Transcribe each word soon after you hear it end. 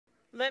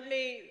Let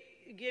me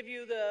give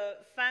you the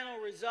final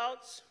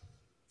results.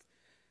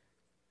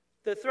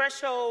 The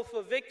threshold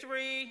for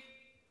victory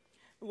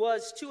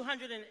was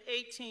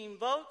 218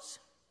 votes,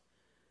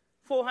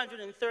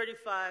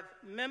 435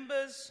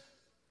 members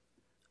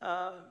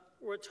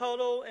were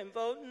total in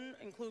voting,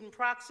 including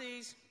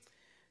proxies.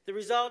 The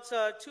results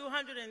are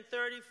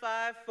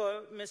 235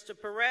 for Mr.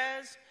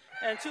 Perez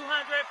and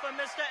 200 for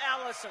Mr.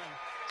 Ellison.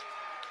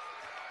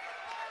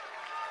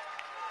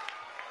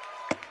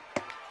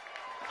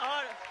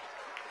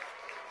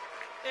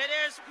 It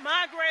is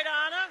my great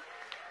honor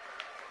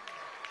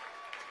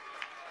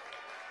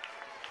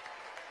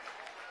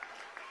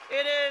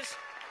It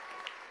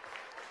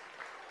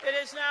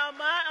is now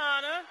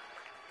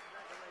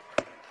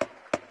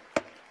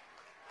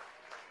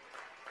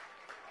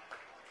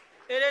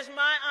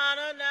my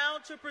honor now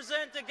to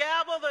present the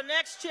gavel, the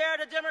next chair of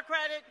the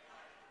Democratic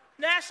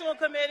National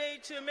Committee,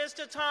 to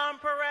Mr. Tom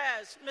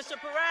Perez. Mr.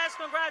 Perez,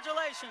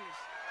 congratulations.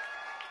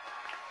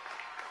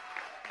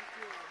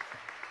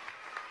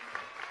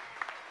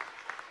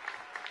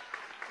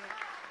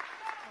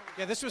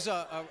 Yeah, this was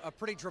a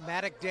pretty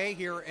dramatic day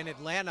here in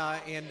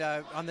Atlanta, and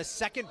on the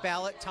second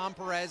ballot, Tom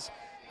Perez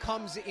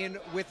comes in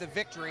with a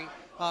victory.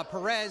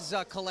 Perez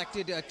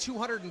collected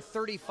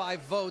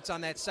 235 votes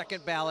on that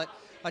second ballot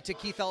to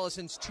Keith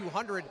Ellison's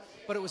 200,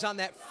 but it was on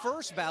that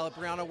first ballot,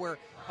 Brianna, where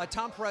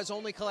Tom Perez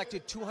only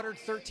collected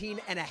 213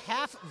 and a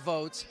half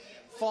votes,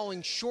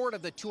 falling short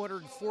of the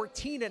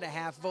 214 and a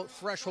half vote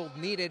threshold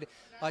needed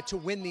to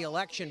win the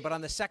election. But on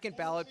the second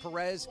ballot,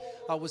 Perez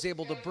was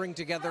able to bring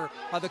together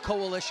the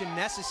coalition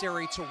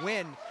necessary to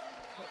win.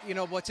 You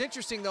know, what's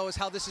interesting, though, is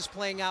how this is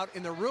playing out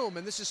in the room,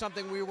 and this is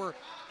something we were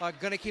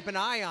going to keep an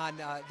eye on.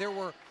 There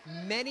were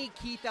many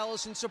Keith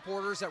Ellison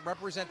supporters that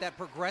represent that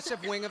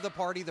progressive wing of the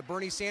party, the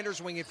Bernie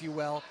Sanders wing, if you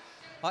will.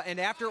 And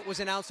after it was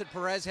announced that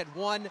Perez had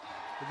won,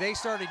 they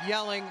started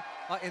yelling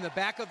in the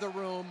back of the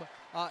room,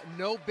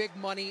 no big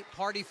money,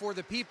 party for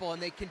the people,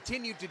 and they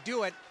continued to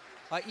do it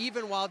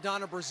even while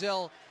Donna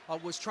Brazile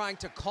was trying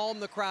to calm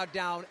the crowd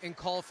down and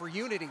call for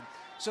unity.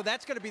 So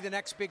that's going to be the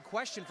next big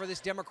question for this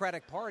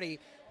Democratic Party.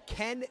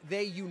 Can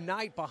they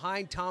unite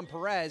behind Tom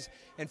Perez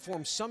and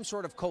form some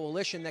sort of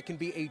coalition that can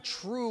be a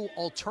true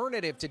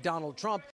alternative to Donald Trump